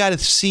what we got to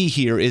see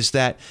here is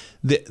that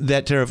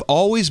there have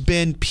always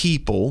been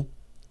people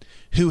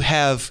who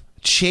have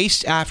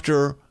chased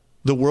after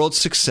the world's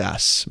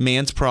success,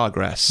 man's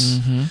progress.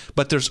 Mm-hmm.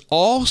 But there's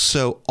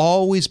also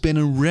always been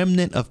a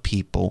remnant of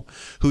people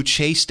who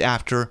chased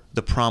after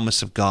the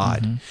promise of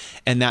God. Mm-hmm.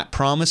 And that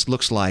promise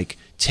looks like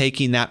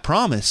taking that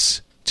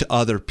promise to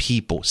other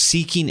people,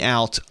 seeking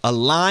out a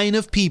line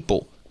of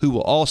people who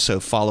will also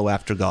follow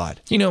after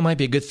God. It might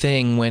be a good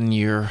thing when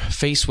you're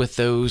faced with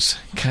those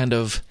kind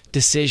of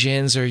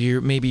decisions, or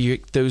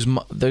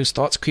those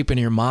thoughts creep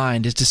into your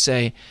mind, is to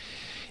say,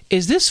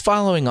 is this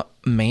following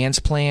man's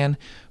plan,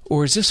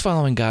 or is this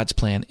following God's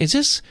plan? Is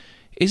this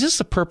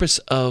the purpose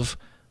of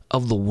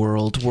the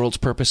world's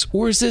purpose,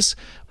 or is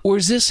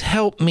this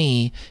help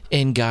me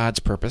in God's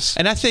purpose?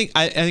 And I think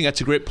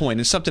that's a great point,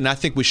 and something I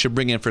think we should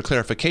bring in for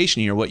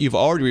clarification here, what you've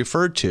already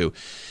referred to,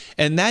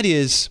 and that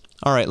is,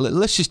 all right,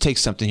 let's just take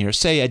something here.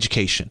 Say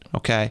education,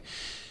 okay?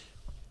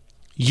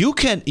 You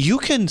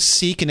can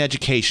seek an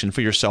education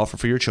for yourself or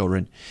for your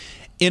children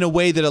in a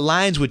way that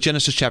aligns with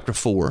Genesis chapter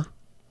 4,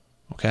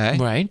 okay?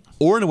 Right.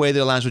 Or in a way that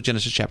aligns with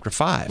Genesis chapter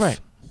 5. Right.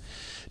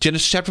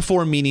 Genesis chapter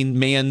 4 meaning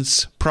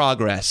man's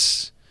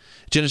progress.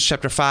 Genesis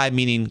chapter 5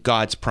 meaning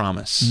God's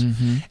promise.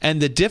 Mm-hmm. And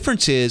the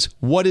difference is,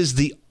 what is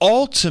the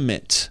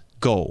ultimate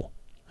goal?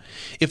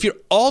 If your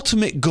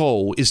ultimate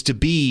goal is to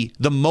be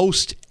the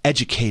most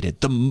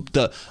educated,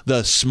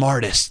 the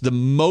smartest, the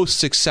most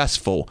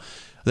successful,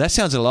 that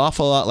sounds an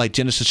awful lot like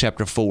Genesis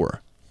chapter 4.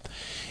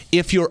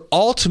 If your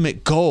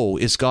ultimate goal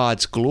is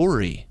God's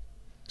glory,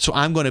 so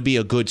I'm going to be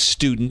a good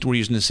student. We're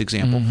using this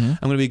example. Mm-hmm. I'm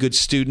going to be a good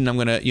student. I'm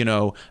going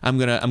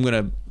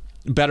to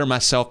better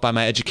myself by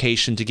my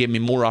education to give me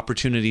more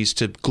opportunities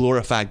to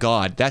glorify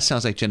God. That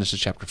sounds like Genesis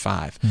chapter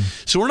 5.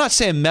 Mm. So we're not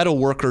saying metal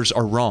workers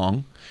are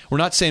wrong. We're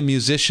not saying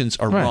musicians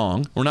are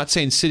wrong. We're not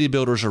saying city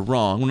builders are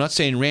wrong. We're not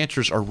saying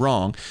ranchers are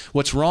wrong.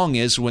 What's wrong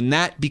is when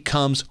that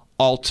becomes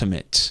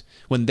ultimate,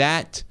 when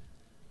that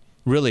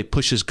really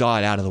pushes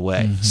God out of the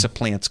way,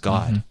 supplants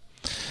God.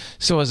 Mm-hmm.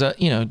 So as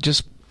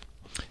just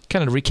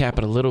kind of recap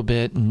it a little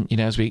bit, and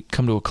as we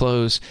come to a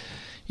close,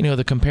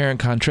 the compare and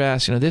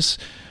contrast. This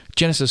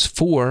Genesis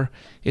 4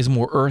 is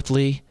more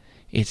earthly.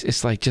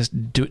 It's like just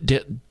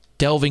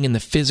delving in the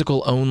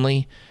physical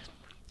only.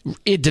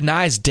 It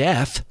denies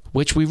death,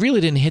 which we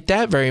really didn't hit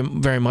that very,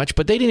 very much,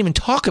 but they didn't even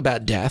talk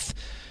about death.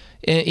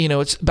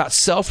 It's about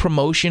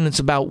self-promotion. It's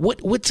about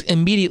what's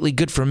immediately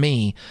good for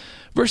me,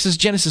 versus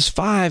Genesis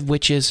 5,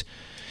 which is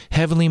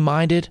heavenly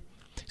minded,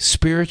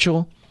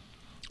 spiritual,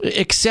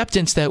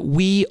 acceptance that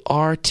we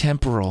are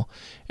temporal,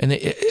 and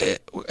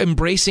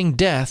embracing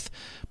death,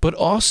 but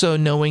also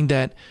knowing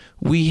that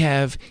we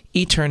have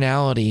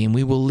eternality and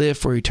we will live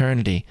for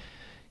eternity.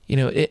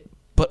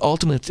 But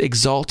ultimately, it's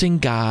exalting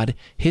God,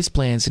 His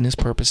plans, and His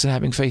purpose, and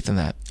having faith in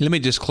that. Let me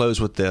just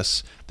close with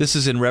this. This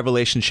is in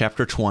Revelation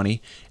chapter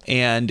 20,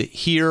 and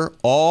here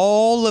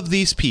all of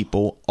these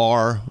people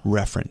are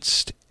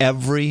referenced,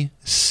 every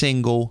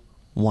single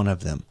one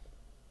of them.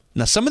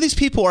 Now, some of these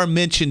people are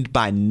mentioned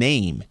by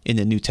name in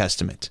the New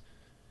Testament,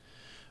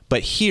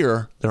 but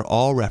here they're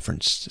all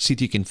referenced. See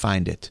if you can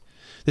find it.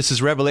 This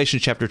is Revelation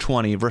chapter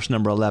 20, verse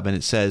number 11.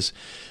 It says,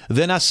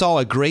 "Then I saw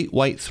a great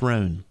white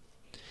throne,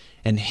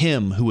 and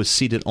Him who was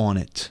seated on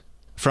it.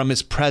 From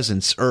His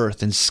presence,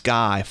 earth and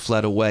sky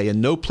fled away, and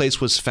no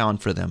place was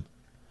found for them.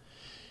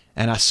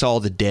 And I saw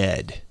the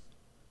dead,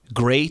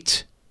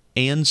 great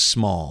and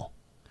small,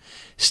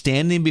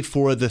 standing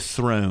before the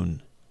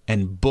throne,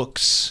 and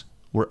books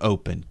were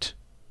opened.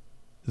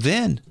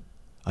 Then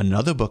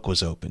another book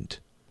was opened,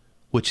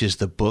 which is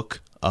the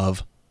book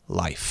of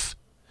life."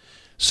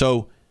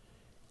 So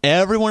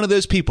every one of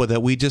those people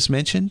that we just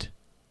mentioned,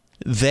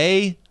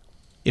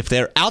 if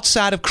they're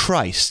outside of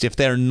Christ, if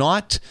they're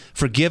not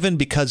forgiven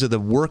because of the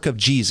work of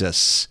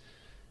Jesus,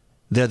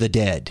 they're the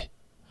dead,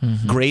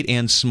 great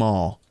and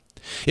small.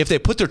 If they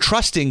put their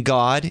trust in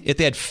God, if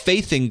they had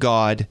faith in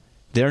God,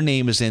 their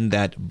name is in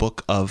that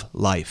book of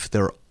life.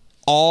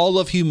 All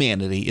of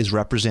humanity is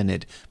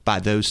represented by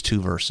those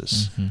two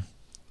verses.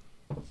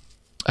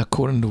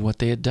 According to what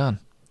they had done.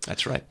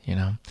 That's right.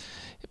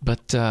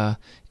 But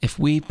if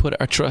we put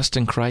our trust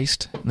in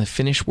Christ and the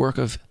finished work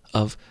of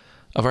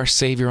our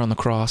Savior on the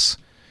cross,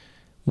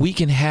 we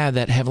can have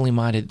that heavenly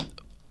minded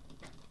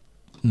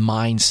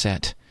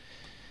mindset.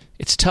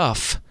 It's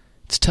tough,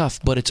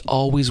 but it's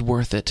always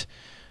worth it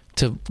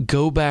to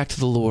go back to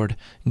the Lord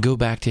and go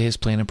back to His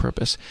plan and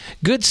purpose.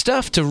 Good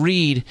stuff to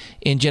read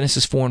in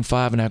Genesis 4 and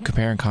 5, and now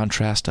compare and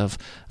contrast of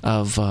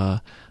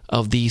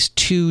these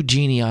two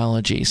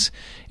genealogies.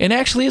 And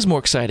actually is more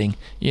exciting,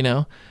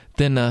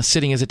 than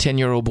sitting as a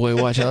 10-year-old boy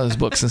watching all those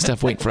books and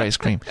stuff, waiting for ice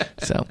cream.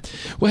 So,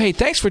 well, hey,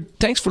 thanks for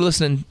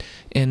listening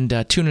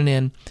and tuning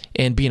in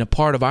and being a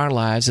part of our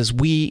lives as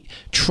we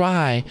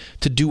try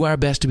to do our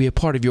best to be a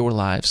part of your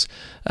lives.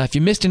 If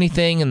you missed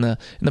anything in the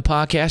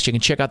podcast, you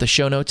can check out the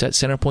show notes at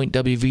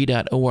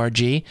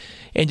centerpointwv.org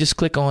and just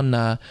click on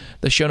the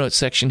show notes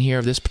section here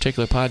of this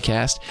particular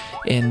podcast.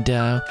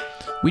 And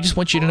we just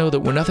want you to know that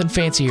we're nothing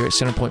fancy here at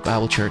Centerpoint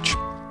Bible Church,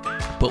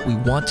 but we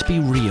want to be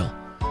real,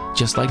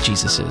 just like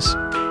Jesus is.